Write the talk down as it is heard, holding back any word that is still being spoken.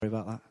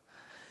about that.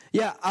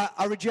 Yeah,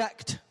 I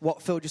reject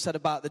what Phil just said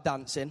about the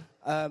dancing.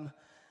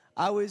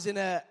 I was in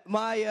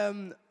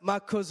my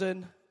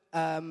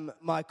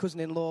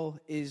cousin-in-law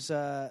is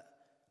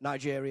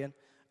Nigerian,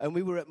 and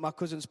we were at my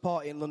cousin's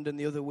party in London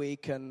the other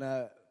week, and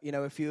a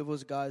few of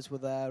us guys were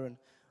there, and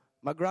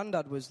my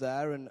granddad was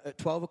there, and at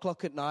 12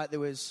 o'clock at night there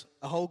was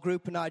a whole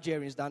group of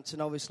Nigerians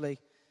dancing. Obviously,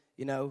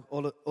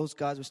 all of us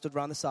guys were stood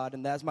around the side,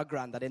 and there's my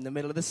granddad in the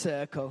middle of the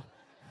circle.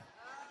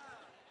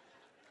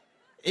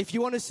 If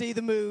you want to see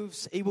the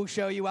moves, he will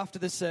show you after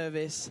the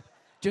service.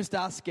 Just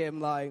ask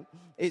him,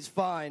 it's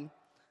fine.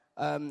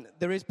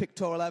 There is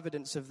pictorial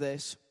evidence of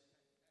this.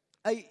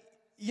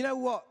 You know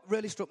what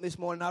really struck me this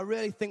morning? I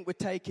really think we're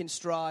taking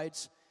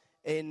strides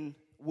in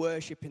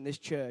worship in this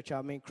church.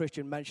 I mean,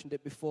 Christian mentioned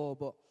it before,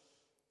 but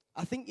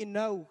I think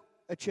a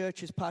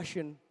church's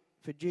passion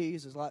for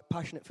Jesus,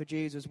 passionate for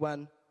Jesus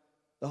when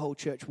the whole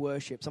church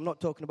worships. I'm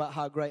not talking about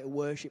how great a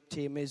worship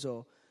team is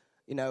or,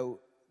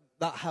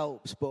 that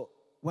helps, but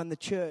when the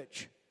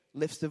church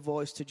lifts the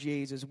voice to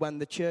Jesus, when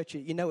the church,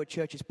 a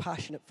church is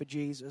passionate for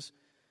Jesus,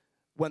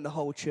 when the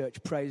whole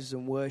church praises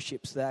and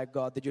worships their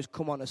God, they just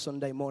come on a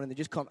Sunday morning, they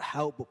just can't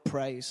help but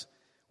praise.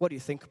 What do you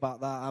think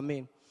about that? I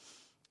mean,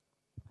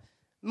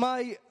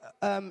 I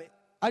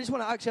just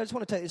want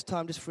to take this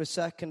time just for a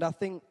second. I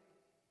think,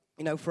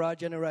 for our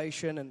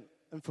generation and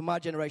for my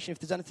generation, if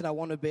there's anything I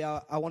want to be,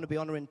 I want to be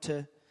honoring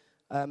to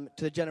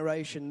the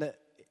generation that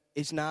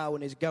is now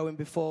and is going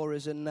before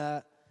us. And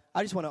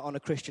I just want to honor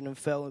Christian and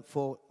Phil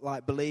for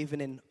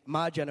believing in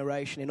my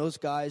generation, in us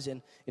guys,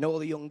 and all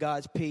the young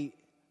guys. Pete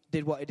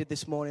did what he did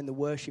this morning, the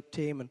worship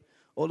team, and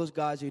all those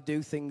guys who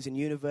do things in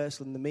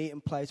Universal and the meeting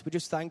place. We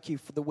just thank you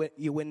for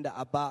your wind at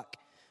our back,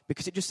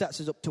 because it just sets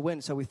us up to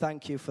win. So we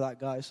thank you for that,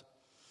 guys.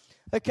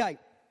 Okay,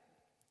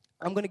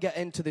 I'm going to get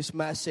into this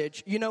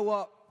message. You know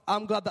what?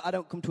 I'm glad that I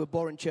don't come to a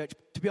boring church.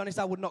 To be honest,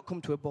 I would not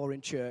come to a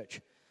boring church.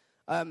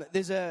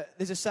 There's a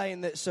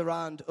saying that's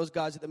around us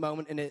guys at the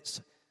moment, and it's,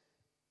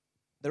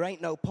 there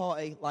ain't no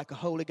party like a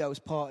Holy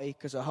Ghost party,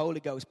 because a Holy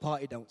Ghost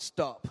party don't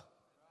stop.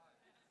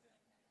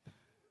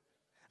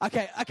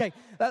 Okay,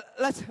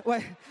 let's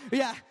wait.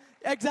 Yeah,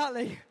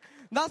 exactly.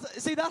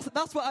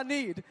 That's what I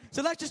need.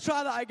 So let's just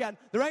try that again.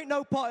 There ain't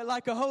no party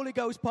like a Holy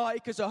Ghost party,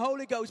 because a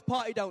Holy Ghost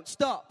party don't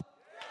stop.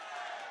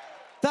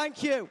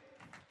 Thank you.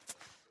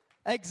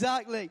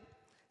 Exactly.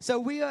 So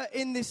we are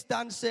in this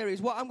dance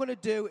series. What I'm going to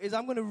do is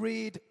I'm going to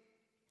read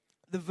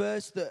the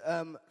verse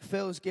that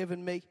Phil's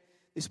given me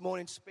this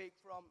morning to speak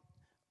from.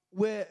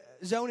 We're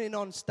zoning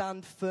on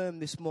stand firm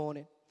this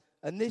morning.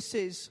 And this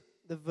is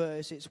the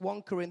verse. It's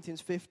 1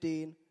 Corinthians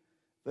 15,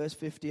 verse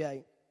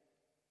 58.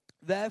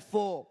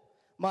 Therefore,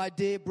 my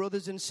dear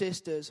brothers and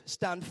sisters,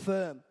 stand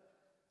firm.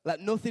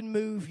 Let nothing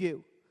move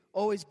you.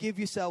 Always give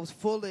yourselves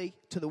fully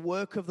to the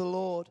work of the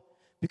Lord,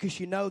 because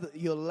you know that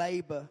your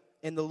labor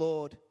in the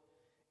Lord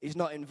is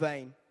not in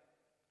vain.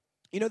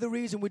 The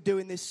reason we're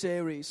doing this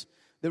series,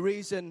 the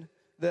reason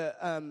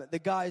that the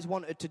guys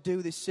wanted to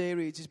do this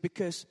series is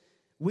because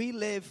we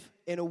live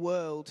in a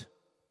world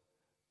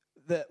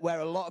where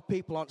a lot of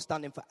people aren't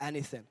standing for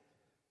anything.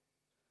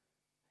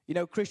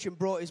 Christian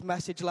brought his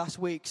message last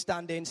week,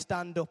 stand in,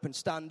 stand up, and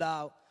stand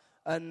out.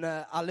 And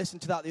I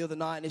listened to that the other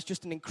night, and it's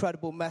just an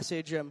incredible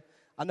message.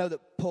 I know that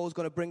Paul's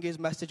going to bring his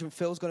message, and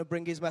Phil's going to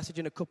bring his message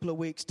in a couple of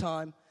weeks'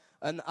 time.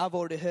 And I've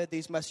already heard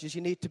these messages.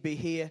 You need to be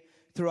here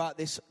throughout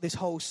this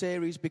whole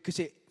series, because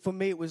for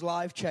me it was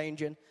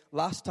life-changing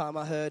last time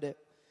I heard it.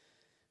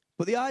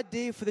 But the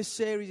idea for this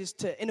series is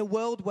in a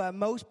world where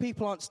most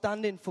people aren't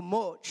standing for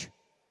much,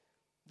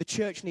 the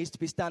church needs to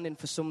be standing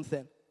for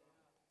something.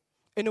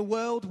 In a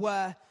world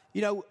where,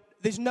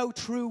 there's no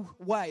true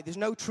way, there's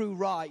no true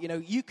right.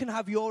 You can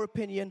have your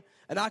opinion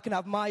and I can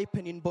have my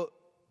opinion, but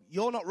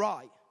you're not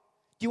right.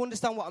 Do you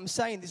understand what I'm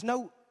saying?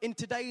 In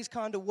today's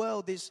kind of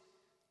world, there's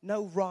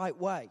no right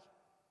way.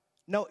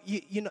 No,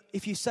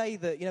 if you say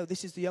that,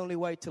 this is the only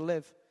way to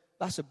live,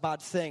 that's a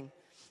bad thing.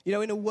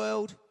 In a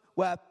world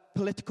where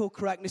political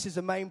correctness is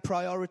the main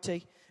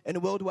priority, in a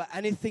world where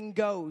anything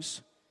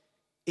goes,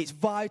 it's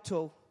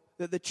vital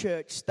that the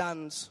church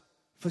stands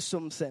for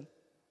something.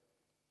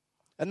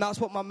 And that's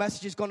what my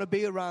message is going to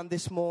be around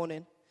this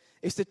morning.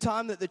 It's the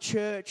time that the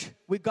church,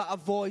 we got our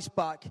voice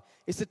back.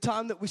 It's the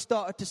time that we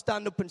started to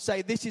stand up and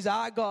say, this is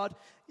our God.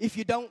 If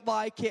you don't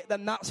like it,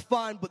 then that's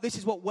fine. But this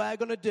is what we're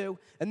going to do.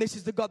 And this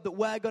is the God that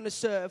we're going to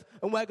serve.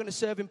 And we're going to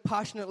serve him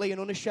passionately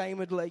and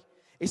unashamedly.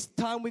 It's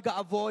time we got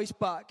our voice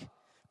back.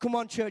 Come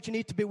on, church, you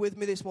need to be with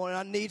me this morning.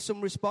 I need some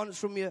response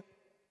from you.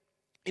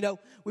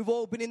 We've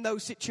all been in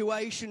those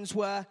situations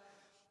where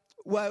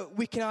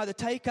we can either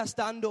take our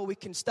stand or we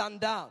can stand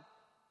down.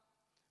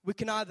 We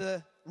can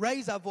either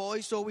raise our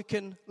voice or we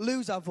can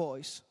lose our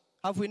voice.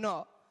 Have we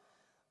not?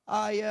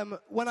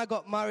 When I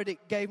got married,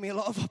 it gave me a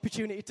lot of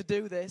opportunity to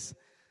do this.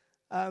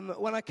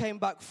 When I came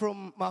back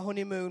from my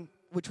honeymoon,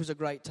 which was a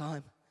great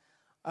time,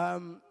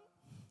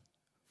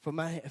 for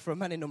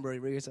many number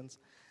of reasons,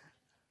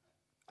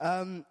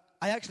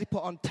 I actually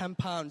put on 10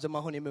 pounds on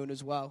my honeymoon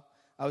as well.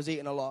 I was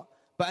eating a lot.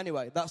 But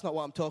anyway, that's not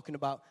what I'm talking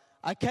about.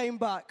 I came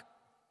back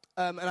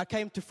And I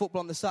came to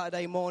football on the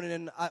Saturday morning,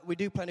 and we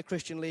do play in a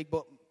Christian league,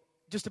 but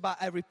just about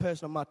every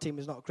person on my team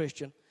is not a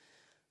Christian.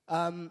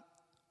 And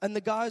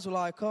the guys were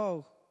like,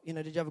 oh,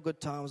 did you have a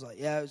good time? I was like,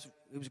 yeah,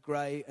 it was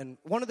great. And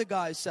one of the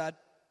guys said,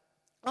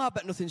 I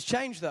bet nothing's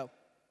changed, though,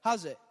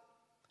 has it?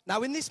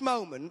 Now, in this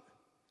moment,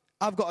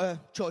 I've got a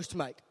choice to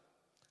make.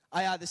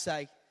 I either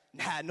say,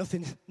 nah,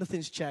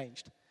 nothing's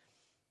changed.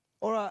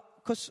 Or,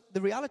 because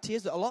the reality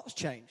is that a lot's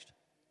changed.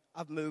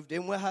 I've moved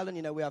in with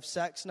Helen, we have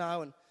sex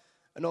now,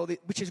 and all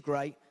which is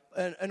great,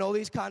 and all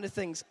these kind of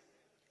things.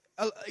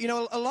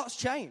 A lot's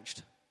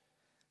changed.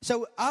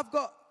 So I've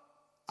got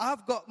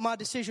my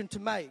decision to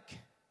make.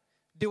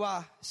 Do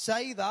I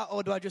say that,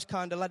 or do I just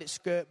kind of let it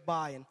skirt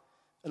by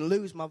and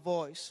lose my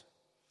voice?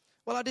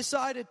 Well, I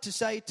decided to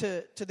say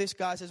to this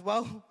guy, I says,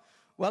 well,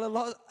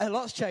 a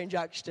lot's changed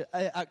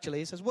actually.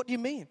 He says, what do you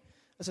mean?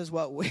 I says,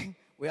 well,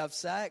 we have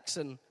sex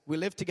and we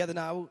live together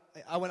now.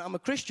 I went, I'm a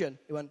Christian.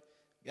 He went,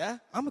 yeah,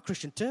 I'm a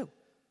Christian too.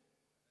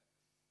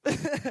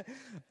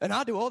 And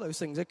I do all those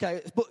things,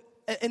 okay? But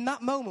in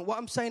that moment, what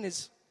I'm saying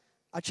is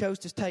I chose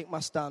to take my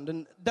stand.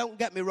 And don't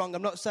get me wrong,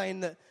 I'm not saying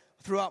that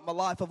throughout my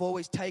life I've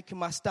always taken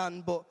my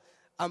stand, but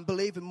I'm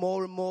believing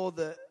more and more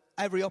that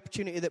every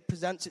opportunity that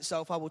presents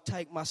itself, I will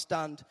take my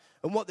stand.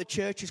 And what the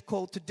church is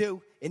called to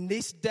do in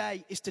this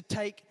day is to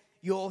take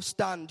your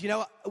stand.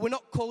 We're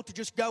not called to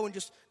just go and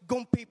just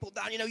gun people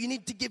down. You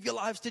need to give your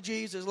lives to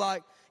Jesus,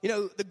 like,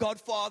 the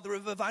godfather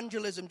of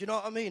evangelism. Do you know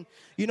what I mean?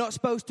 You're not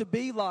supposed to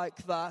be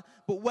like that.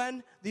 But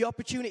when the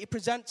opportunity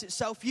presents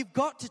itself, you've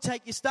got to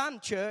take your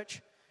stand,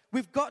 church.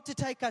 We've got to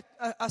take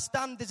a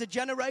stand. There's a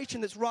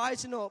generation that's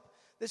rising up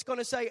that's going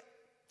to say,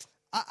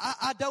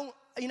 I don't,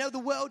 the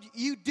world,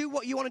 you do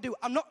what you want to do.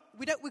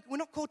 We're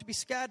not called to be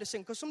scared of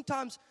sin, because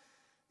sometimes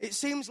it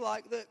seems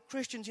like that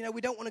Christians, we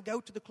don't want to go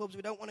to the clubs,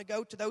 we don't want to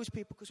go to those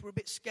people because we're a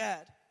bit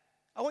scared.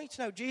 I want you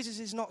to know Jesus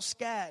is not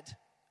scared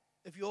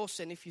of your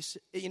sin. If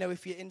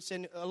you're in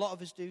sin, a lot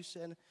of us do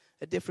sin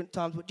at different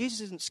times, but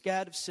Jesus isn't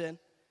scared of sin.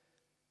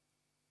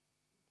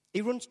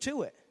 He runs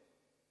to it.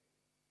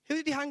 Who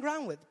did he hang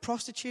around with? The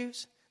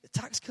prostitutes, the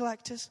tax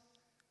collectors.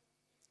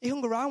 He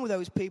hung around with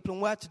those people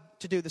and were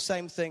to do the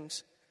same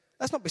things.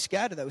 Let's not be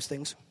scared of those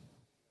things.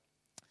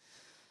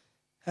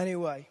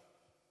 Anyway,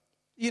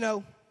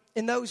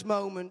 in those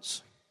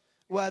moments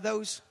where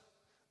those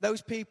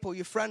people,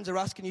 your friends, are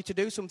asking you to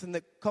do something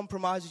that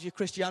compromises your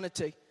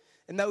Christianity,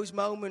 in those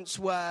moments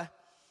where,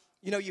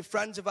 your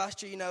friends have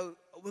asked you,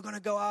 we're going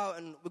to go out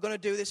and we're going to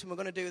do this and we're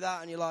going to do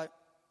that, and you're like,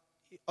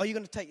 are you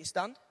going to take your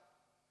stand?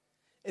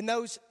 In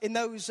those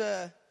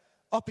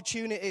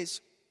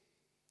opportunities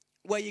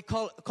where your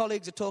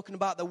colleagues are talking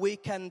about the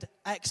weekend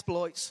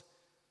exploits,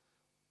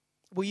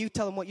 will you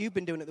tell them what you've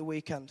been doing at the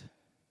weekend?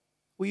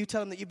 Will you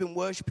tell them that you've been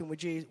worshiping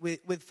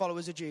with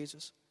followers of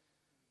Jesus?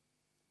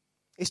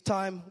 It's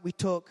time we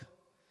took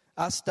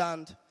our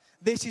stand.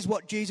 This is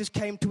what Jesus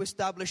came to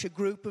establish, a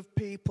group of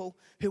people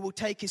who will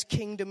take his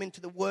kingdom into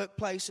the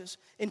workplaces,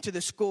 into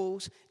the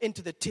schools,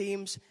 into the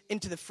teams,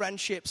 into the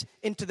friendships,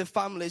 into the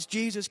families.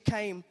 Jesus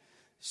came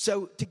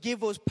to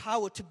give us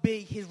power to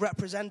be his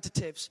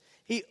representatives.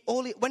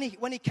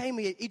 When he came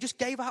here, he just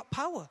gave out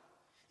power.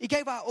 He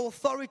gave out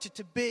authority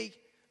to be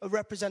a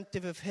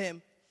representative of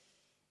him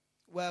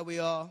where we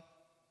are.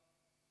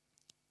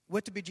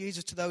 We're to be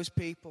Jesus to those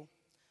people.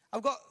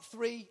 I've got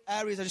 3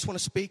 areas I just want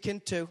to speak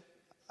into.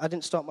 I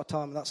didn't start my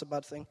time, that's a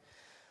bad thing.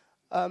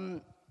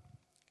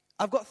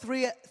 I've got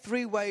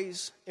three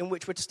ways in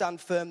which we're to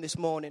stand firm this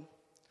morning.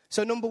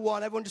 So number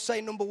 1, everyone just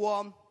say number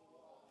 1.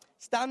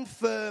 Stand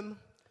firm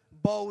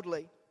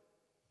boldly.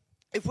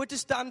 If we're to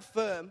stand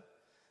firm,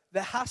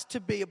 there has to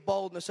be a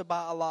boldness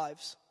about our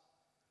lives.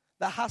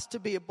 There has to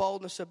be a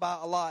boldness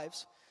about our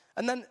lives.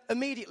 And then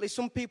immediately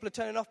some people are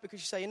turning off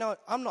because you say,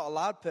 I'm not a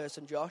loud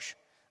person, Josh.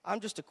 I'm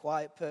just a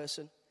quiet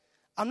person.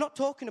 I'm not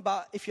talking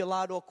about if you're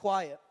loud or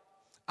quiet.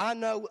 I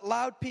know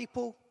loud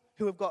people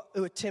who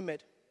are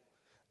timid.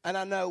 And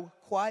I know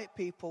quiet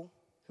people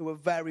who are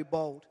very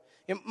bold.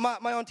 My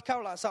Auntie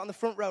Caroline sat on the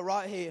front row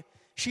right here.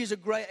 She's a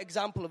great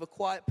example of a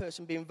quiet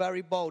person being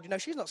very bold.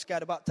 She's not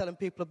scared about telling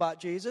people about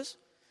Jesus.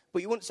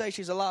 But you wouldn't say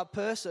she's a loud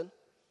person.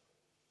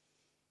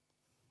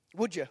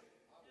 Would you?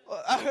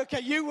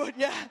 Okay, you would,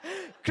 yeah.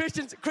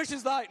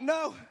 Christians like,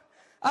 no,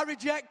 I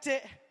reject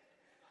it.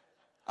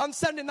 I'm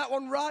sending that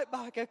one right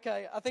back.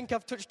 Okay, I think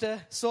I've touched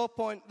a sore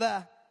point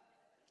there.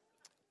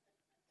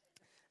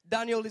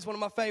 Daniel is one of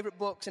my favorite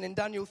books, and in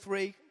Daniel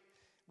 3,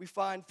 we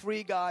find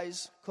 3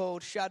 guys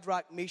called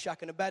Shadrach, Meshach,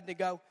 and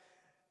Abednego.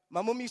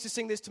 My mum used to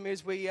sing this to me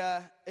as we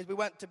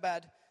went to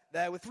bed.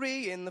 There were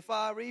 3 in the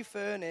fiery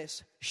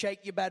furnace.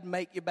 Shake your bed,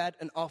 make your bed,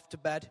 and off to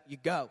bed you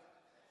go.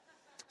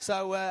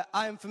 So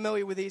I am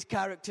familiar with these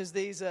characters.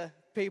 These are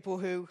people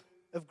who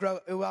I've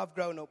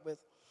grown up with.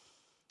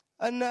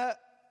 And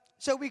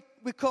so we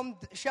come,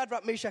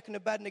 Shadrach, Meshach, and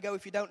Abednego.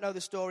 If you don't know the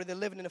story, they're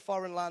living in a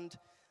foreign land.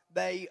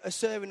 They are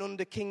serving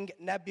under King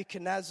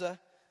Nebuchadnezzar,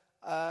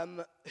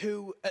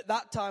 who at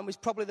that time was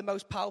probably the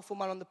most powerful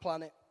man on the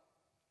planet.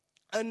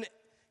 And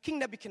King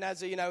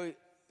Nebuchadnezzar,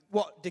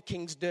 what do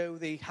kings do?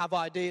 They have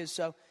ideas.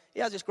 So he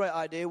has this great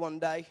idea one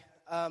day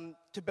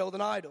to build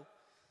an idol.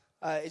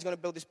 He's going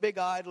to build this big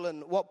idol,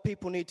 and what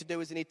people need to do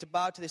is they need to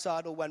bow to this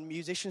idol when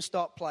musicians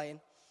start playing.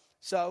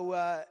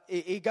 So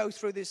he goes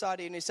through this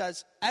idea, and he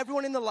says,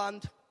 everyone in the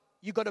land,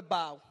 you've got to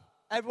bow.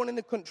 Everyone in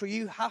the country,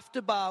 you have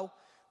to bow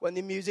when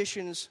the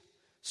musicians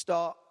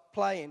start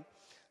playing.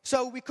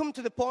 So we come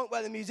to the point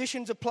where the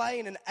musicians are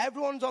playing, and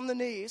everyone's on the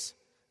knees,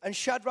 and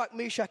Shadrach,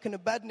 Meshach, and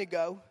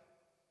Abednego are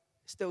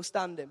still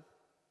standing.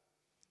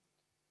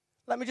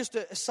 Let me just,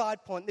 a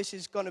side point, this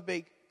is going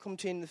to come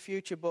to you in the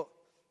future, but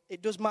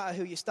it does matter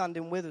who you're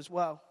standing with as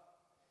well.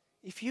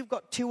 If you've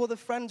got two other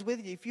friends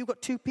with you, if you've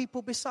got two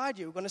people beside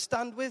you who are going to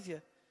stand with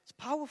you, it's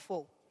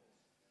powerful.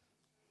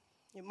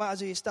 It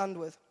matters who you stand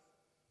with.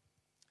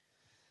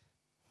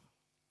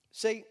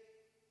 See,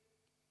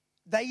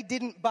 they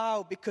didn't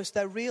bow because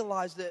they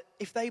realized that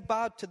if they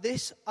bowed to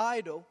this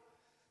idol,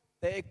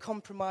 they had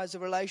compromised the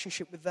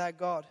relationship with their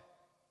God.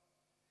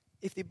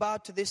 If they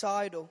bowed to this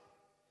idol,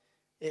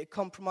 it had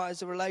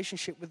compromised the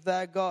relationship with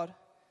their God.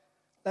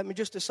 Let me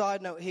just a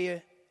side note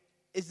here.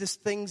 Is there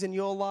things in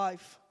your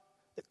life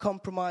that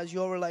compromise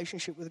your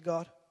relationship with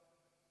God?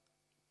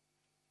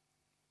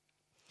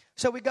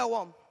 So we go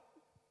on.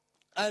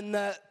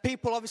 And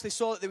people obviously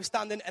saw that they were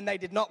standing and they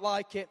did not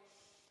like it.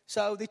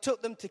 So they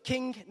took them to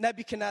King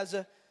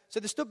Nebuchadnezzar. So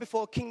they stood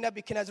before King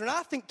Nebuchadnezzar. And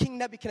I think King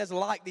Nebuchadnezzar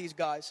liked these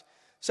guys.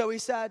 So he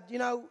said, you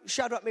know,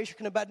 Shadrach, Meshach,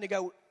 and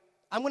Abednego,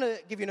 I'm going to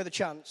give you another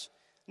chance.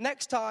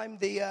 Next time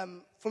the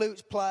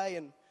flutes play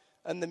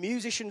and the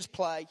musicians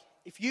play,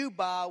 if you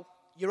bow,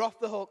 you're off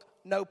the hook,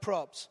 no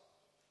probs.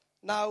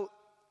 Now,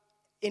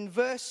 in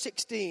verse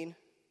 16,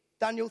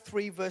 Daniel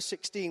 3, verse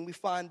 16, we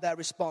find their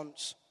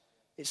response.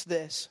 It's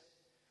this.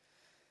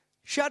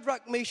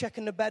 Shadrach, Meshach,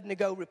 and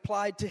Abednego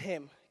replied to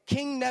him,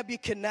 King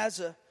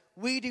Nebuchadnezzar,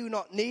 we do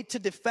not need to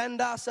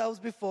defend ourselves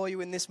before you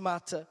in this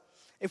matter.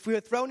 If we are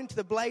thrown into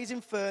the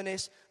blazing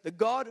furnace, the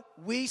God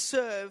we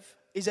serve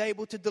is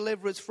able to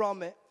deliver us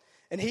from it,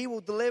 and he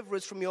will deliver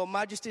us from your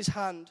majesty's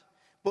hand.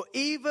 But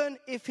even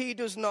if he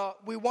does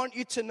not, we want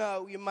you to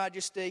know, your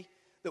majesty,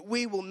 that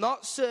we will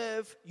not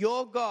serve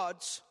your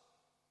gods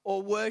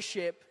or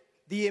worship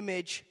the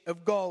image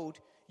of gold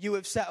you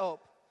have set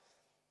up.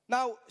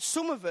 Now,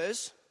 some of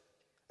us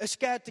are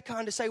scared to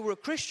kind of say we're a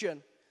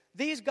Christian.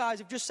 These guys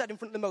have just said in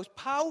front of the most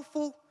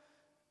powerful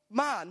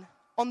man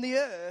on the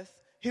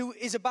earth who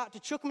is about to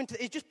chuck him into,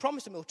 he's just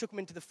promised him he'll chuck him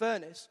into the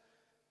furnace.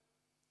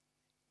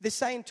 They're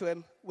saying to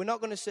him, we're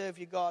not going to serve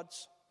your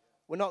gods.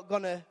 We're not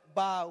going to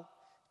bow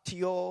to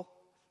your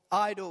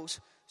idols.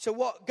 So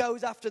what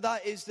goes after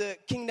that is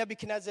that King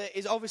Nebuchadnezzar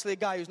is obviously a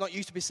guy who's not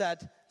used to be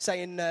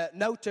saying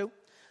no to.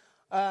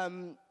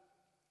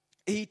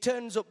 He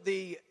turns up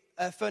the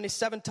furnace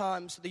 7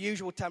 times the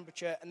usual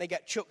temperature, and they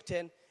get chucked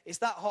in. It's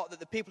that hot that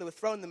the people who are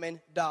throwing them in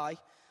die.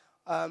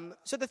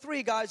 So the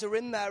 3 guys are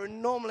in there,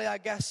 and normally I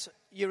guess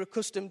you're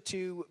accustomed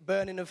to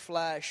burning of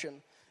flesh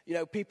and, you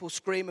know, people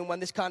screaming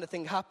when this kind of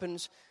thing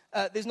happens.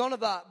 There's none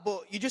of that,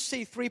 but you just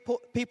see 3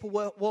 people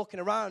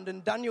walking around,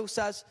 and Daniel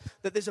says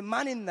that there's a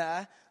man in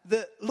there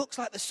that looks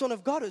like the Son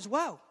of God as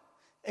well.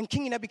 And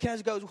King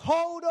Nebuchadnezzar goes,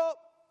 hold up,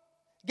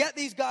 get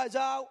these guys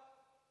out.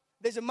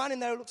 There's a man in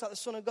there who looks like the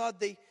Son of God.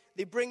 They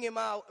bring him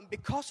out, and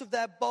because of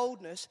their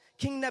boldness,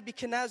 King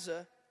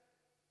Nebuchadnezzar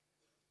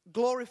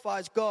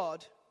glorifies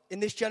God in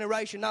this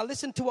generation. Now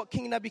listen to what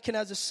King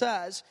Nebuchadnezzar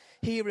says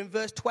here in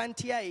verse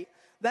 28.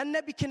 Then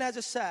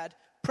Nebuchadnezzar said,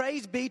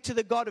 praise be to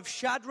the God of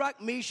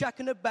Shadrach, Meshach,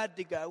 and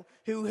Abednego,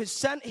 who has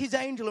sent his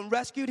angel and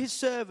rescued his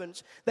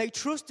servants. They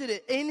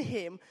trusted in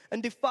him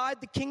and defied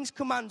the king's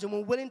commands and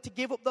were willing to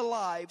give up their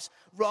lives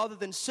rather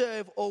than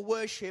serve or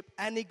worship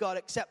any god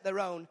except their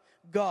own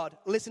God.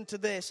 Listen to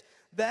this.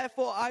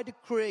 Therefore I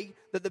decree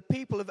that the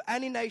people of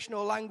any nation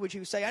or language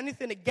who say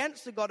anything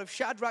against the God of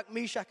Shadrach,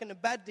 Meshach, and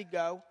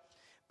Abednego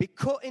be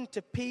cut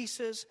into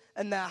pieces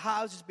and their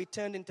houses be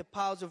turned into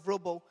piles of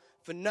rubble,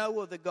 for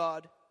no other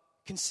God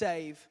can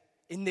save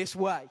in this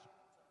way.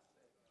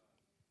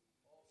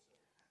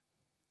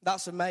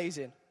 That's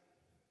amazing.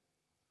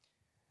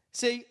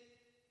 See,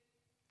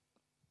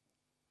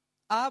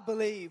 I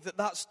believe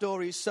that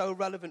story is so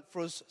relevant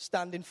for us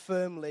standing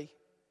firmly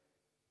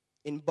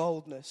in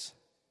boldness.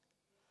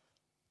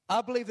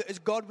 I believe that as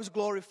God was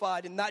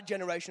glorified in that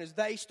generation, as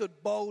they stood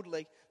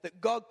boldly,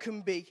 that God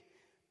can be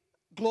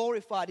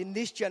glorified in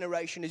this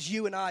generation as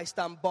you and I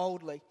stand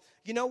boldly.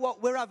 You know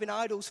what? We're having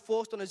idols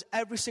forced on us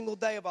every single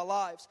day of our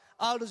lives.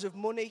 Idols of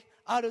money,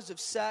 idols of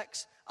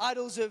sex,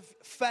 idols of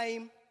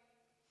fame.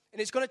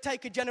 And it's going to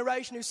take a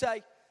generation who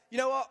say, you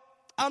know what?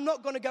 I'm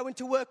not going to go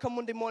into work on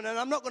Monday morning and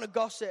I'm not going to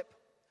gossip.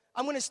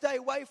 I'm going to stay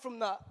away from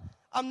that.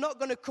 I'm not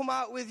going to come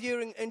out with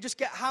you and just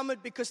get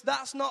hammered, because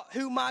that's not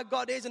who my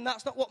God is and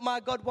that's not what my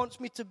God wants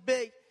me to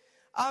be.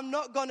 I'm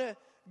not going to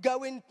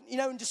go in,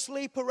 and just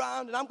sleep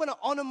around, and I'm going to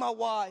honor my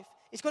wife.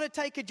 It's going to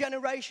take a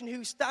generation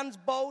who stands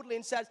boldly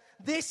and says,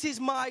 this is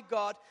my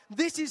God,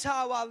 this is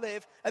how I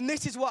live, and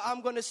this is what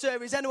I'm going to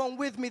serve. Is anyone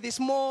with me this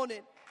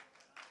morning?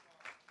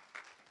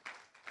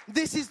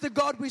 This is the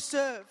God we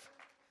serve.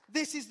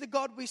 This is the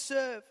God we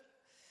serve.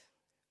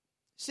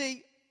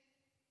 See,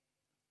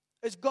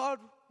 as God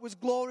was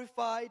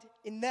glorified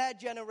in their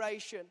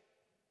generation,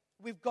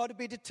 we've got to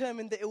be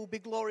determined that it will be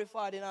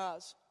glorified in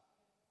ours.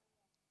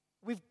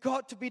 We've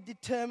got to be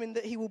determined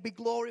that he will be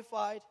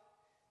glorified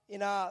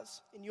in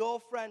ours, in your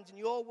friends, in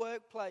your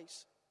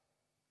workplace.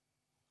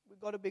 We've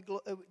got to be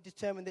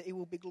determined that he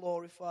will be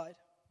glorified.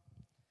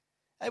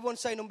 Everyone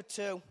say number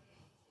two.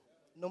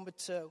 Number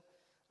two.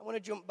 I want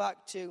to jump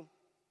back to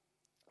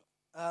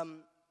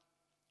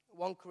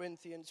 1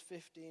 Corinthians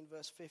 15,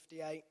 verse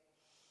 58.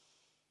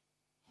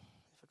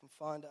 If I can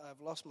find it,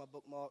 I've lost my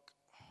bookmark.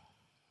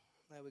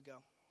 There we go.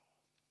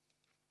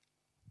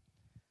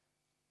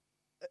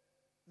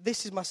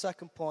 This is my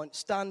second point.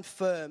 Stand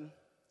firm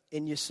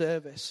in your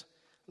service.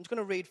 I'm just going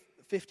to read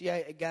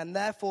 58 again.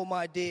 Therefore,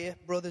 my dear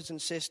brothers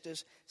and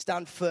sisters,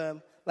 stand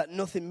firm. Let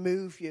nothing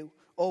move you.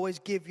 Always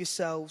give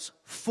yourselves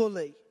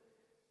fully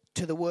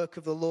to the work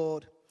of the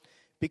Lord,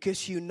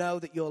 because you know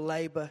that your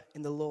labor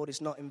in the Lord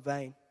is not in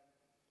vain.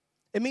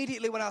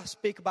 Immediately when I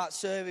speak about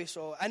service,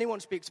 or anyone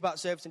speaks about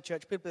service in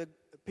church,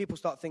 people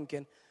start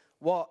thinking,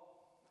 what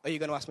are you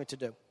going to ask me to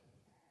do?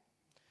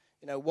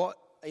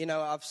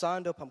 I've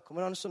signed up, I'm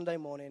coming on a Sunday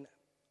morning,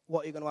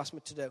 what are you going to ask me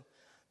to do?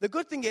 The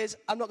good thing is,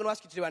 I'm not going to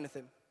ask you to do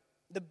anything.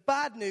 The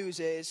bad news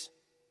is,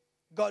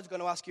 God's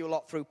going to ask you a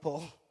lot through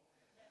Paul.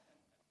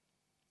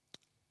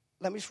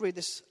 Let me just read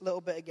this little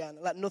bit again.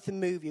 Let nothing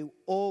move you.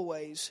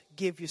 Always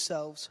give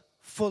yourselves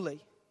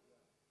fully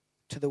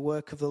to the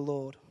work of the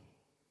Lord.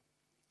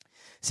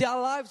 See, our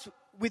lives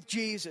with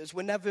Jesus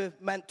were never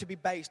meant to be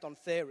based on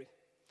theory.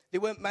 They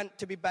weren't meant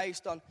to be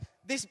based on,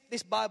 this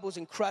Bible's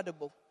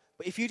incredible,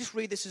 but if you just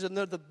read this as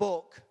another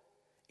book,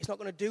 it's not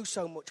going to do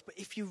so much. But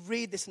if you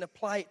read this and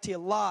apply it to your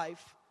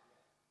life,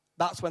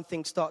 that's when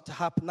things start to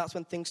happen. That's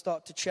when things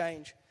start to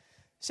change.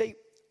 See,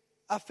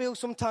 I feel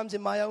sometimes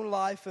in my own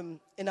life and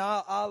in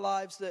our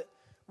lives that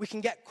we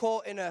can get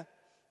caught in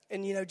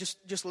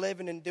just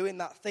living and doing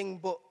that thing,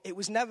 but it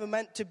was never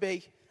meant to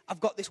be, I've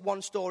got this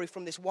one story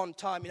from this one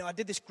time. I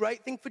did this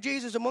great thing for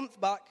Jesus a month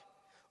back,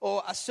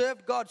 or I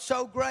served God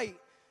so great.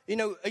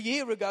 A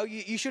year ago,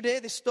 you should hear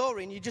this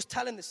story, and you're just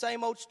telling the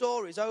same old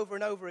stories over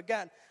and over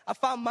again. I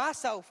found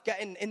myself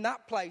getting in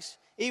that place,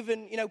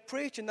 even,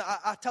 preaching,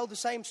 that I tell the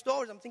same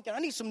stories. I'm thinking, I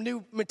need some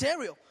new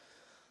material.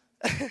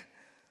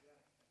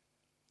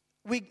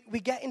 We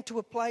get into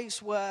a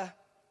place where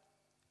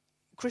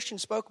Christian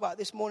spoke about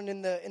this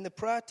morning in the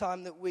prayer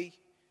time, that we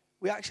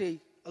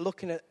actually are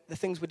looking at the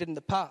things we did in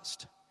the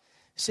past.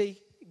 See,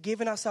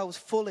 giving ourselves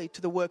fully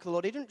to the work of the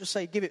Lord. He didn't just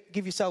say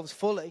give yourselves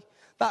fully.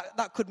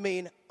 That could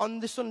mean on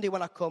the Sunday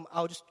when I come,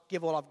 I'll just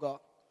give all I've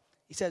got.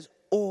 He says,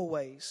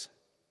 always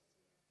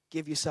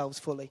give yourselves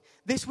fully.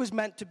 This was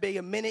meant to be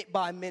a minute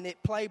by minute,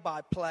 play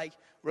by play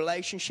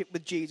relationship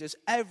with Jesus.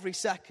 Every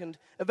second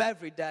of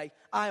every day,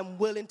 I am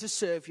willing to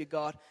serve you,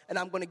 God, and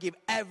I'm going to give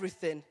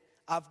everything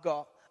I've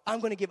got.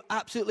 I'm going to give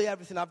absolutely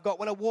everything I've got.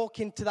 When I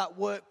walk into that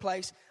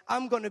workplace,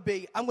 I'm going to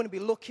be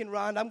looking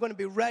around. I'm going to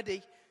be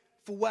ready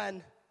for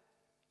when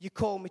you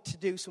call me to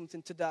do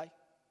something today.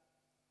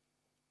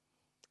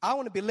 I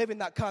want to be living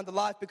that kind of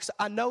life because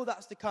I know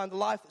that's the kind of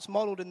life that's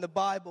modeled in the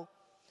Bible.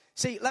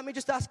 See, let me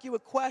just ask you a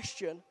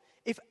question.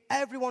 If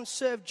everyone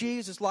served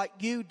Jesus like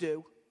you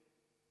do,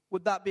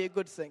 would that be a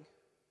good thing?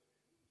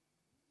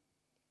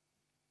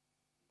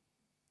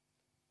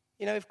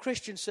 If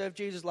Christians served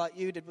Jesus like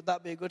you did, would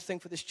that be a good thing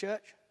for this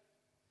church?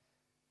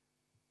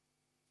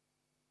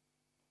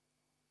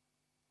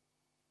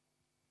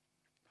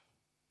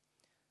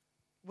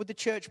 Would the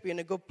church be in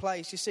a good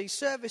place? You see,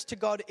 service to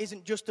God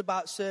isn't just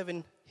about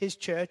serving his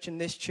church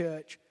and this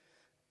church,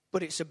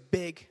 but it's a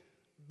big,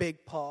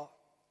 big part.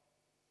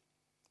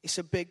 It's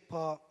a big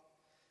part.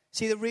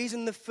 See, the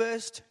reason the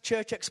first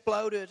church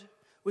exploded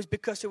was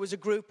because there was a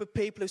group of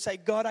people who say,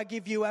 God, I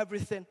give you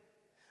everything.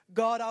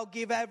 God, I'll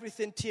give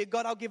everything to you.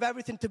 God, I'll give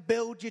everything to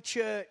build your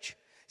church.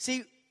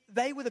 See,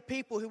 they were the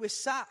people who were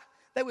sat.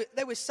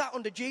 They were sat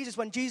under Jesus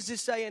when Jesus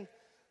is saying,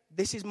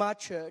 this is my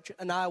church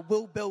and I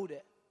will build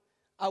it.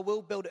 I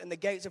will build it and the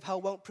gates of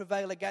hell won't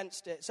prevail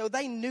against it. So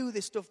they knew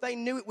this stuff. They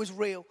knew it was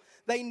real.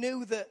 They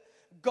knew that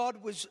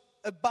God was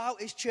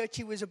about his church.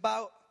 He was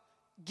about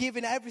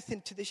giving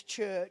everything to this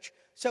church.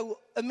 So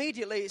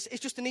immediately it's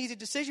just an easy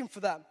decision for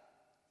them.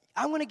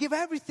 I'm going to give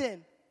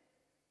everything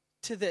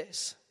to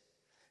this.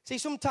 See,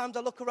 sometimes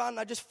I look around and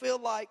I just feel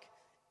like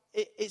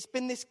it's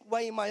been this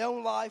way in my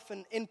own life,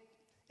 and in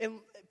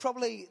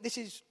probably this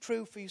is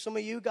true for you, some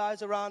of you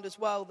guys around as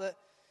well, that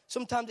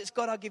sometimes it's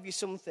God, I'll give you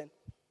something.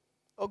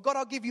 Or God,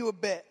 I'll give you a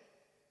bit.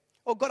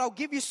 Or God, I'll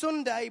give you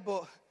Sunday,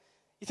 but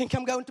you think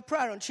I'm going to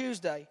prayer on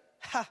Tuesday?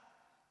 Ha!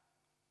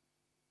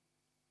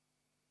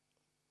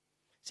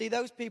 See,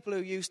 those people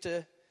who used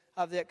to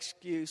have the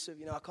excuse of,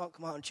 I can't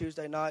come out on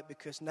Tuesday night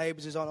because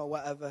Neighbours is on or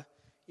whatever.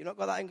 You've not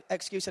got that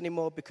excuse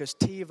anymore because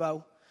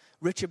TiVo,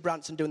 Richard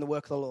Branson doing the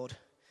work of the Lord.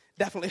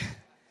 Definitely.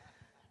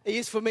 He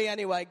is for me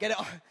anyway. Get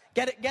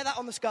that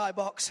on the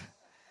skybox.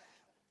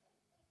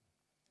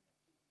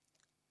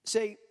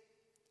 See,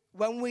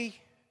 when we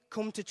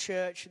come to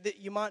church, that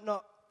you might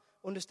not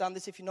understand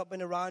this if you've not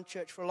been around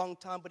church for a long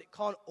time, but it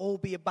can't all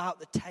be about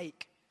the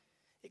take.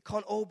 It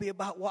can't all be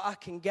about what I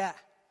can get.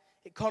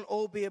 It can't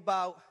all be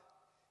about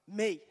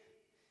me.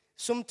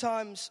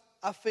 Sometimes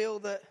I feel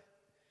that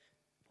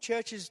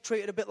church is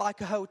treated a bit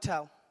like a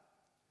hotel.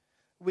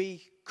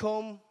 We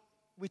come,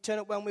 we turn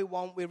up when we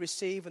want, we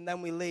receive, and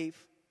then we leave.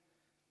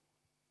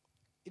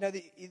 You know,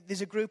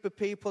 there's a group of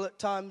people at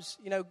times,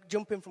 you know,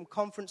 jumping from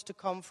conference to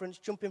conference,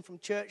 jumping from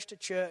church to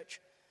church,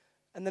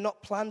 and they're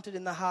not planted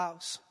in the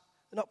house.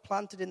 They're not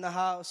planted in the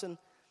house, and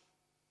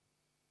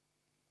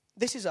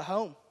this is a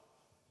home.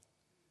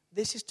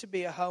 This is to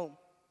be a home.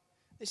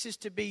 This is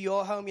to be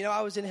your home. You know,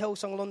 I was in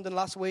Hillsong, London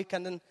last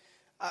weekend, and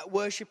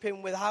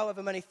worshiping with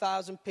however many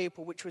thousand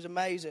people, which was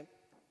amazing.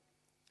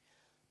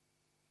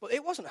 But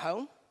it wasn't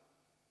home.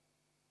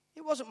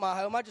 It wasn't my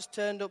home. I just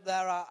turned up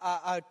there.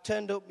 I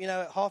turned up, you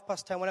know, at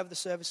 10:30 whenever the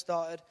service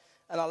started,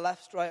 and I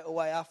left straight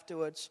away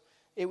afterwards.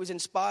 It was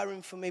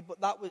inspiring for me, but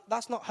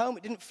that's not home.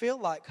 It didn't feel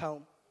like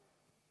home.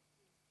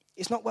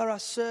 It's not where I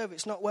serve.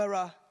 It's not where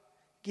I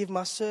give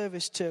my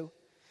service to.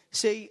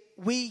 See,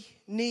 we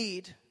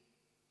need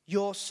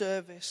your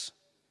service.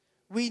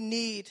 We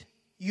need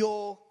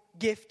your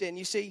gifting.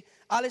 You see,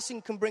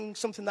 Alison can bring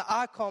something that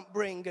I can't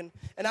bring, and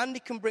Andy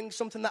can bring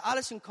something that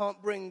Alison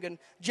can't bring, and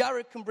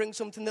Jared can bring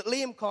something that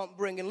Liam can't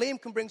bring, and Liam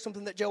can bring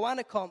something that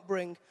Joanna can't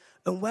bring.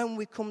 And when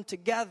we come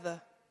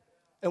together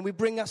and we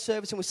bring our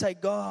service and we say,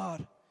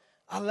 God,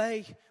 I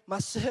lay my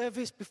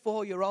service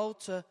before your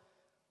altar,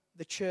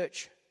 the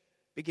church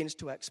begins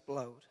to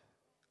explode.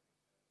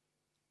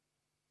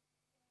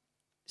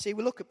 See,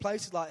 we look at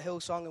places like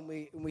Hillsong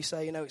and we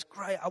say, you know, it's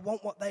great, I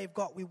want what they've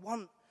got, we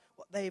want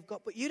what they've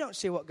got, but you don't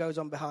see what goes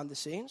on behind the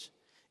scenes.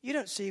 You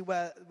don't see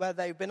where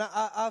they've been.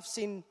 I've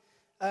seen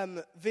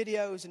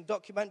videos and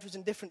documentaries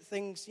and different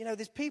things. You know,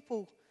 there's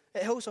people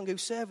at Hillsong who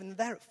serve and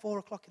they're there at 4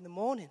 o'clock in the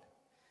morning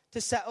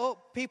to set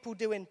up. People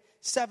doing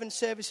 7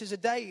 services a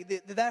day.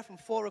 They're there from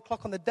 4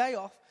 o'clock on the day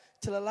off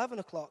till 11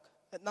 o'clock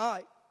at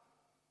night.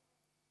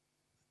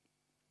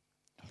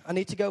 I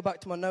need to go back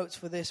to my notes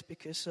for this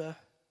because...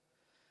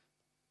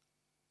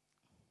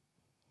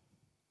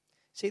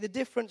 See, the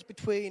difference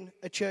between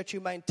a church who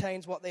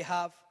maintains what they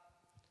have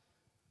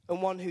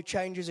and one who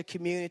changes a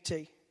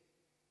community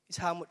is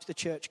how much the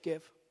church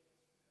give.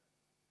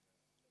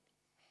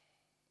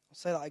 I'll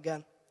say that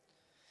again.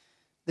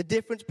 The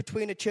difference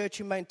between a church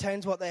who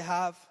maintains what they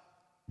have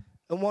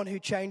and one who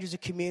changes a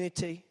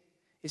community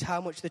is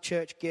how much the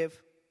church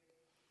give.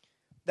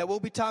 There will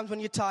be times when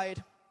you're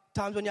tired,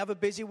 times when you have a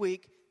busy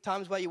week,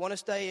 times where you want to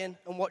stay in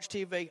and watch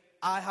TV.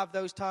 I have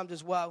those times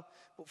as well.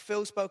 But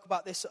Phil spoke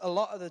about this a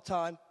lot of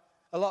times,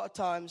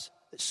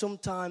 that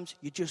sometimes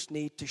you just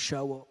need to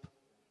show up.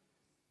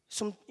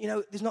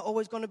 There's not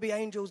always going to be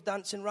angels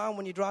dancing around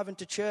when you're driving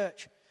to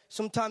church.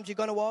 Sometimes you're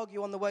going to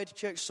argue on the way to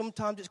church.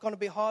 Sometimes it's going to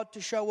be hard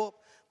to show up.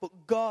 But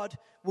God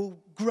will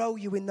grow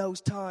you in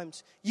those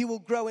times. You will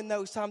grow in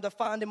those times. I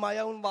find in my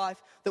own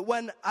life that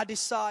when I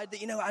decide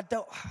that,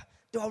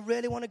 do I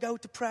really want to go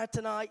to prayer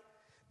tonight?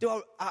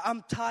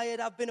 I'm tired.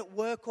 I've been at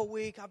work all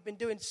week. I've been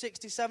doing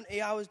 60,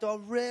 70 hours. Do I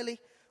really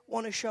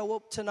want to show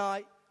up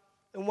tonight?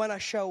 And when I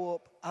show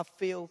up, I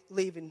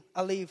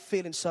leave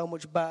feeling so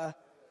much better.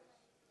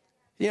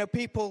 You know,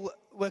 people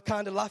were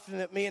kind of laughing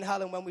at me and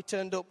Helen when we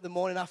turned up the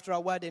morning after our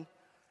wedding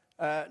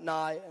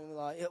night. And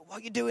like,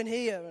 what are you doing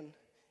here? And,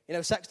 you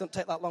know, sex don't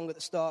take that long at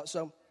the start,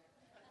 so.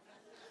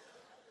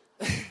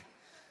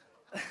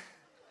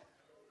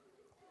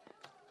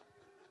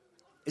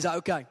 Is that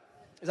okay?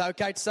 Is that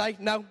okay to say?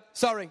 No?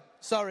 Sorry.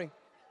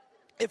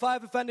 If I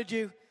have offended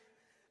you,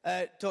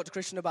 talk to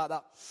Christian about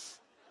that.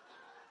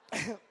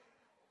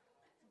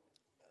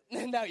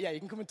 No, yeah, you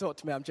can come and talk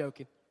to me. I'm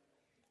joking.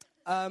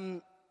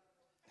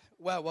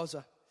 Where was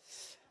I?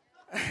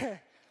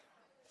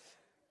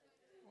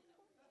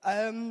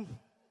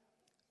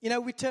 You know,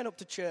 we turn up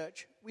to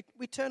church.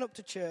 We turn up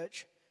to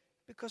church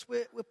because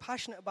we're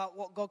passionate about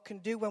what God can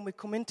do when we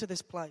come into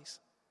this place.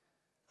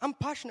 I'm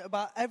passionate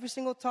about every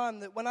single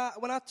time that when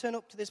I turn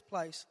up to this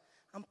place,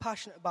 I'm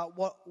passionate about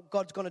what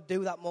God's going to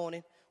do that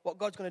morning, what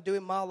God's going to do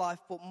in my life,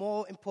 but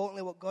more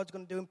importantly, what God's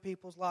going to do in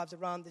people's lives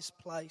around this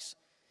place.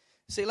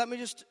 See, let me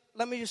just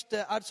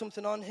add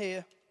something on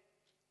here.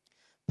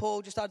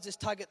 Paul just adds this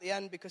tag at the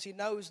end because he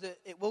knows that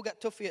it will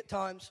get toughy at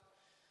times.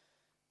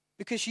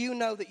 Because you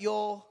know that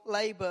your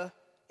labor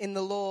in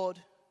the Lord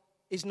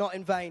is not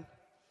in vain.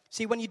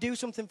 See, when you do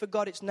something for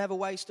God, it's never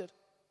wasted.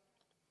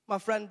 My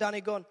friend Danny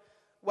Gunn,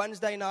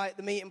 Wednesday night,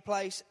 the meeting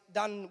place,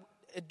 Dan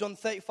had done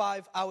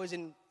 35 hours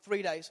in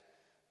 3 days.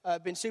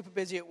 Been super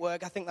busy at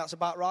work. I think that's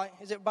about right.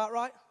 Is it about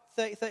right?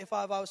 30,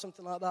 35 hours,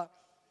 something like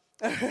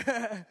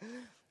that.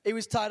 He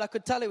was tired. I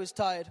could tell he was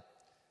tired.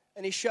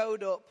 And he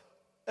showed up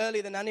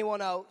earlier than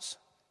anyone else,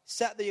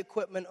 set the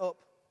equipment up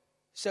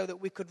so that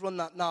we could run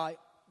that night,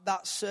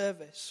 that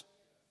service.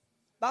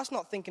 That's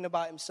not thinking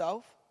about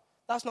himself.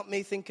 That's not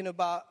me thinking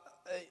about,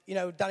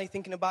 Danny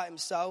thinking about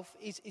himself.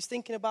 He's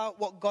thinking about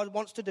what God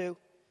wants to do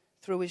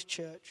through his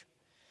church.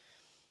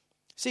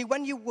 See,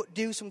 when you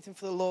do something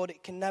for the Lord,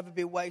 it can never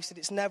be wasted.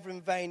 It's never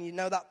in vain. You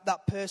know,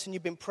 that person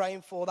you've been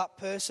praying for, that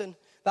person,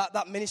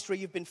 that ministry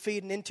you've been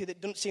feeding into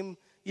that doesn't seem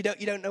you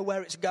don't know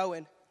where it's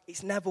going.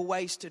 It's never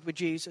wasted with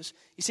Jesus.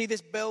 You see,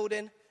 this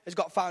building has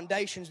got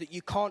foundations that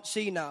you can't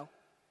see now.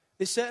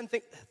 There's certain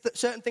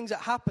things that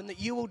happen that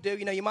you will do.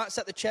 You know, you might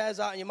set the chairs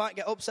out and you might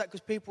get upset because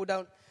people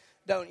don't,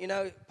 pat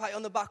you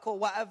on the back or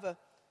whatever.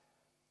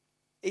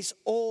 It's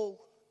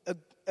all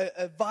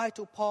a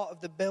vital part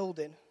of the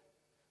building.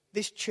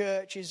 This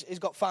church has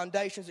got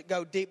foundations that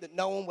go deep that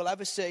no one will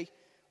ever see.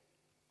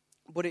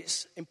 But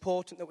it's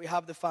important that we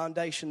have the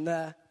foundation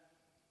there.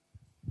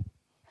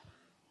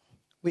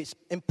 It's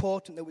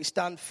important that we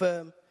stand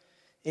firm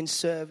in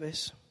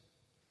service.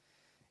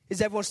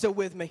 Is everyone still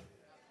with me?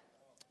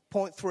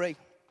 Point 3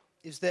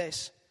 is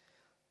this.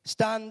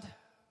 Stand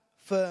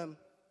firm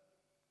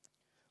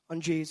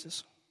on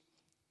Jesus.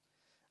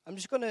 I'm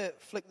just going to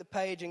flick the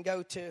page and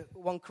go to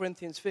 1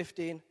 Corinthians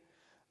 15,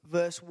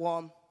 verse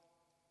 1.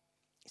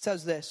 It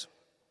says this.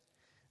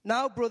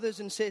 Now, brothers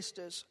and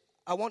sisters,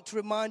 I want to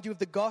remind you of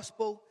the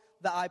gospel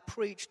that I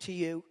preached to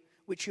you,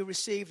 which you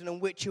received and on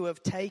which you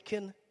have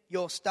taken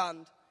your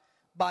stand.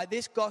 By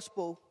this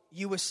gospel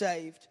you were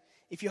saved,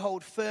 if you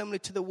hold firmly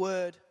to the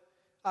word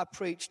I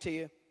preached to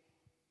you.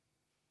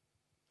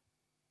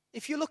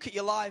 If you look at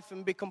your life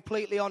and be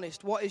completely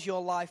honest, what is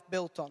your life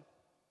built on?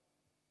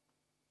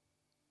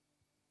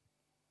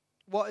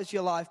 What is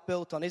your life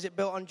built on? Is it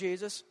built on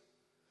Jesus?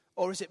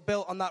 Or is it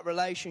built on that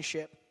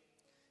relationship?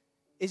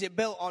 Is it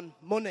built on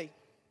money?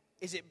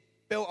 Is it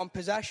built on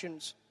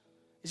possessions?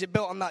 Is it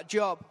built on that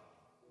job?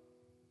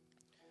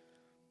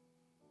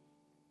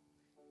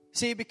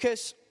 See,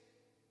 because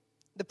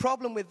the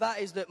problem with that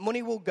is that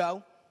money will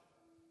go,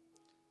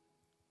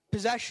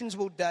 possessions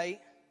will date,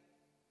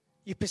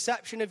 your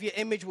perception of your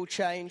image will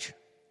change,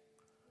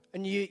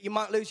 and you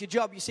might lose your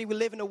job. You see, we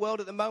live in a world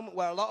at the moment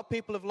where a lot of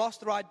people have lost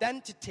their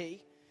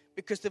identity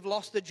because they've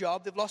lost their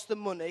job, they've lost their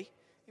money.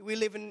 We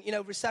live in,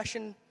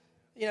 recession.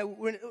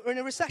 We're in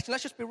a recession.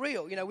 Let's just be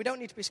real. We don't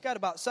need to be scared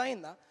about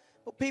saying that.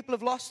 But people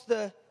have lost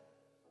the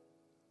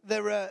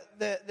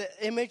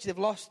image. They've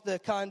lost the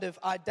kind of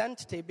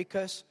identity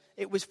because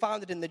it was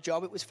founded in the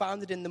job. It was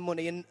founded in the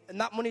money, and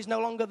that money is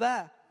no longer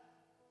there.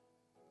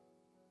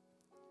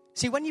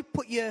 See,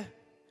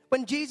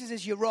 when Jesus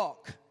is your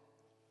rock,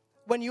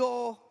 when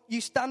you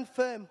stand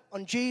firm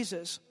on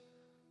Jesus,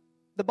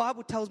 the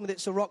Bible tells me that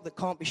it's a rock that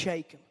can't be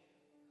shaken.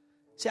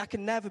 See, I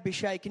can never be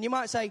shaken. You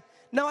might say,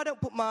 no, I don't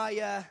put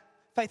my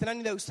faith in any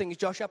of those things,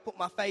 Josh. I put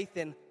my faith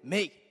in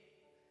me.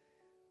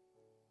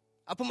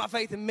 I put my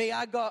faith in me.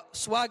 I got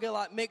swagger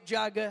like Mick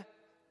Jagger.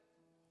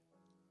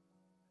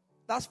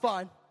 That's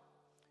fine.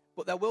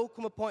 But there will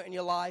come a point in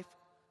your life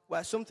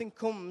where something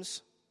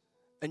comes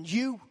and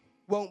you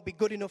won't be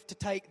good enough to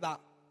take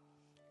that.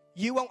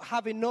 You won't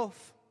have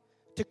enough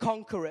to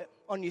conquer it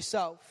on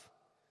yourself.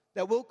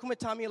 There will come a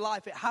time in your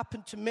life, it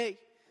happened to me,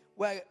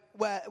 where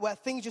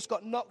things just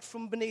got knocked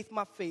from beneath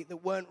my feet that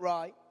weren't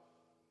right.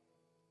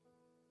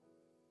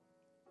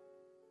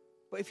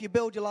 But if you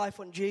build your life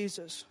on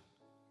Jesus,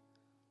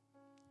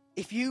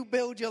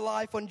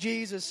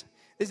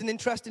 there's an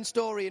interesting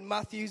story in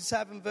Matthew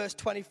 7, verse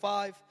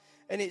 25,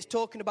 and it's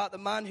talking about the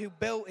man who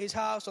built his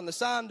house on the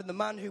sand and the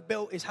man who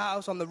built his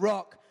house on the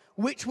rock.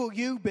 Which will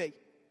you be?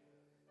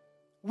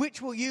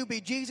 Which will you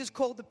be? Jesus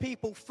called the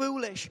people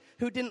foolish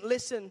who didn't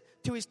listen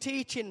to his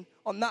teaching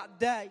on that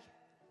day.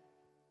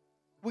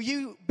 Will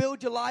you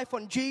build your life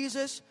on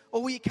Jesus,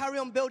 or will you carry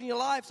on building your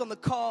lives on the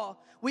car?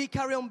 Will you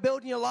carry on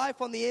building your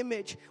life on the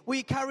image? Will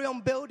you carry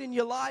on building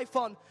your life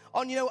on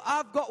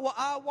I've got what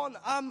I want,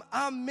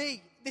 I'm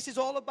me. This is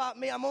all about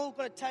me. I'm going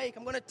to take,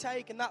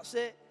 and that's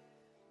it.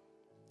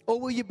 Or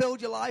will you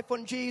build your life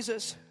on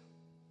Jesus?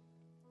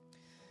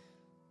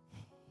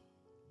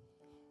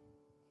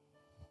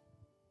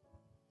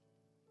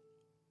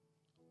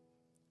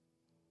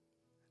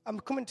 I'm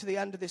coming to the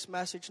end of this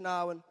message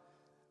now, and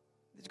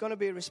there's going to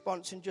be a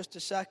response in just a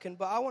second,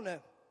 but I want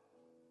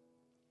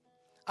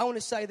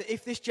to say that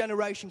if this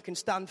generation can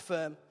stand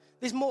firm,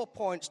 there's more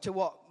points to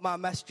what my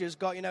message has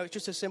got. It's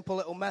just a simple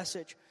little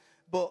message.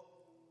 But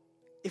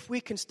if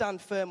we can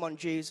stand firm on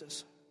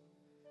Jesus,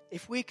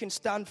 if we can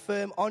stand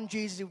firm on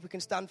Jesus, if we can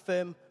stand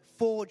firm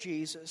for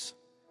Jesus,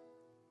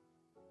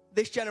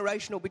 this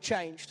generation will be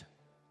changed.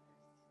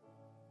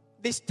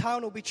 This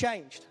town will be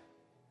changed.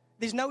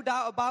 There's no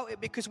doubt about it,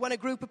 because when a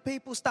group of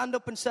people stand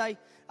up and say,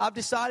 I've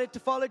decided to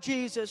follow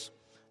Jesus,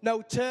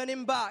 no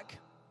turning back,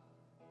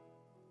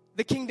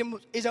 the kingdom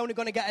is only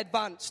going to get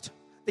advanced.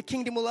 The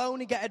kingdom will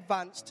only get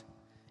advanced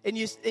in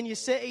your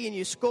city, in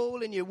your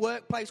school, in your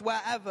workplace,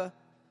 wherever.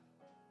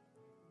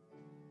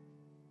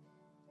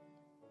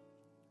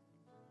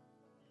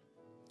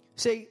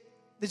 See,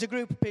 there's a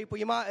group of people,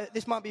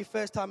 this might be your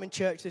first time in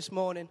church this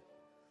morning.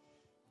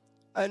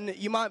 And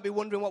you might be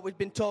wondering what we've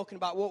been talking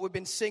about, what we've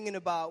been singing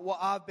about, what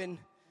I've been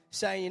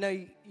saying.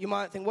 You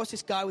might think, what's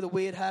this guy with a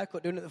weird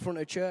haircut doing at the front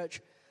of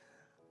church?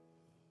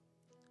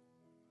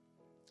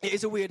 It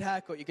is a weird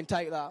haircut, you can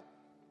take that.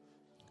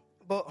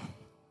 But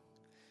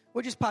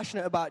we're just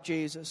passionate about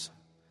Jesus.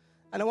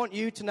 And I want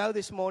you to know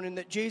this morning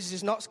that Jesus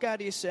is not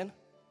scared of your sin.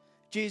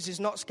 Jesus is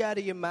not scared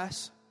of your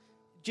mess.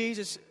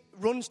 Jesus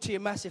runs to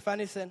your mess, if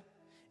anything.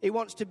 He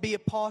wants to be a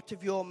part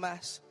of your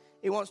mess.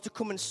 He wants to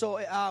come and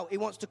sort it out. He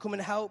wants to come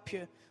and help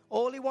you.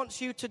 All he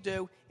wants you to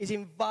do is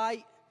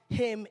invite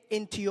him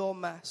into your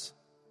mess.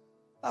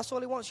 That's all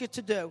he wants you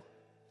to do.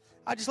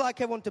 I'd just like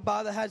everyone to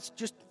bow their heads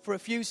just for a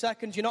few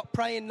seconds. You're not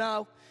praying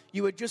now.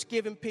 You are just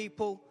giving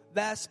people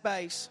their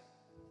space.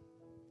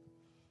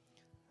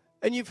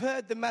 And you've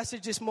heard the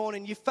message this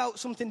morning. You felt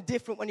something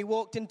different when you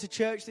walked into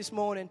church this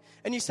morning.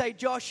 And you say,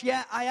 Josh,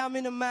 yeah, I am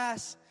in a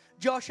mess.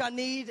 Josh, I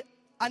need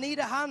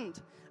a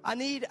hand. I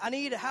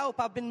need help.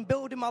 I've been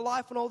building my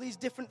life on all these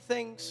different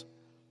things.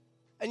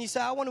 And you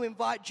say, I want to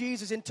invite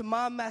Jesus into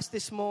my mess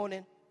this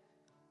morning.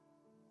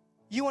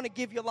 You want to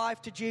give your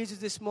life to Jesus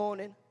this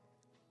morning.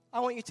 I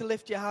want you to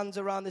lift your hands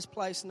around this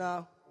place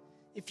now.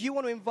 If you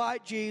want to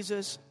invite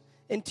Jesus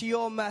into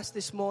your mess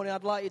this morning,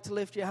 I'd like you to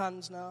lift your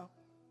hands now.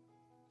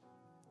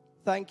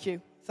 Thank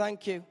you.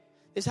 Thank you.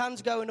 There's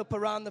hands going up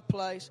around the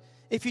place.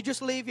 If you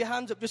just leave your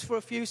hands up just for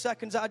a few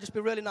seconds, that'd just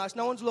be really nice.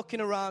 No one's looking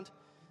around.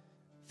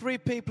 3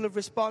 people have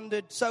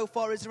responded so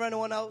far. Is there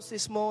anyone else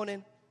this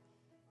morning?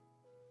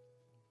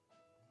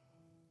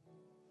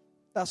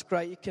 That's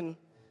great. You can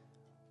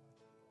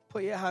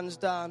put your hands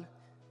down.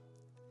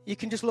 You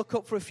can just look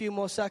up for a few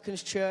more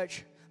seconds,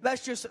 church.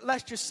 Let's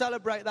just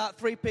celebrate that.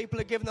 3 people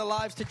are giving their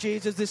lives to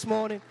Jesus this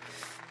morning.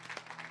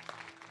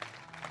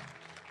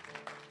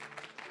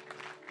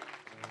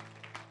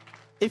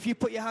 If you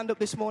put your hand up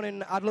this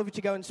morning, I'd love you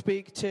to go and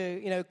speak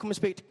to, come and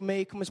speak to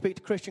me, come and speak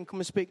to Christian, come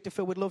and speak to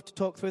Phil. We'd love to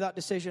talk through that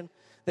decision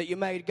that you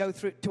made. Go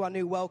through to our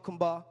new welcome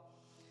bar.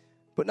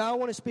 But now I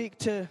want to speak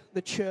to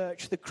the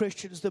church, the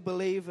Christians, the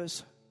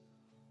believers.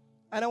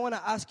 And I want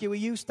to ask you, are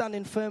you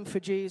standing firm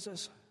for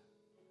Jesus?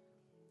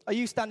 Are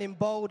you standing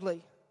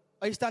boldly?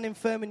 Are you standing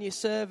firm in your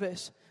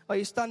service? Are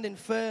you standing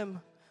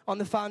firm on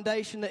the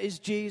foundation that is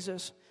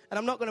Jesus? And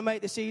I'm not going to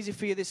make this easy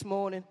for you this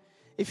morning.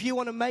 If you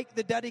want to make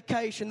the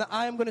dedication that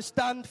I am going to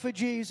stand for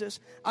Jesus,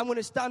 I'm going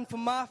to stand for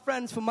my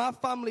friends, for my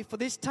family, for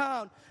this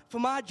town, for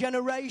my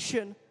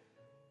generation,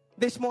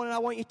 this morning I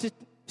want you to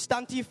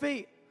stand to your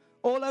feet.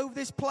 All over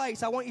this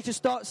place, I want you to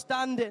start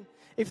standing.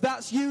 If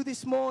that's you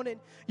this morning,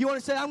 you want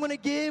to say, I'm going to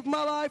give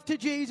my life to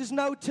Jesus,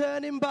 no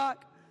turning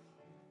back.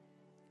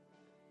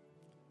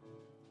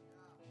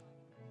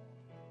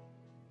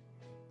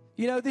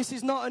 This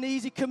is not an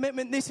easy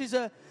commitment. This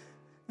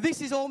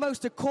is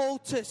almost a call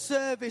to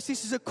service.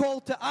 This is a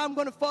call to, I'm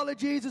going to follow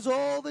Jesus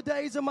all the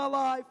days of my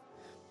life.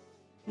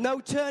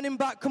 No turning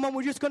back. Come on,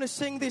 we're just going to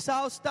sing this.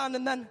 I'll stand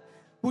and then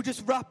we'll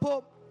just wrap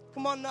up.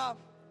 Come on now.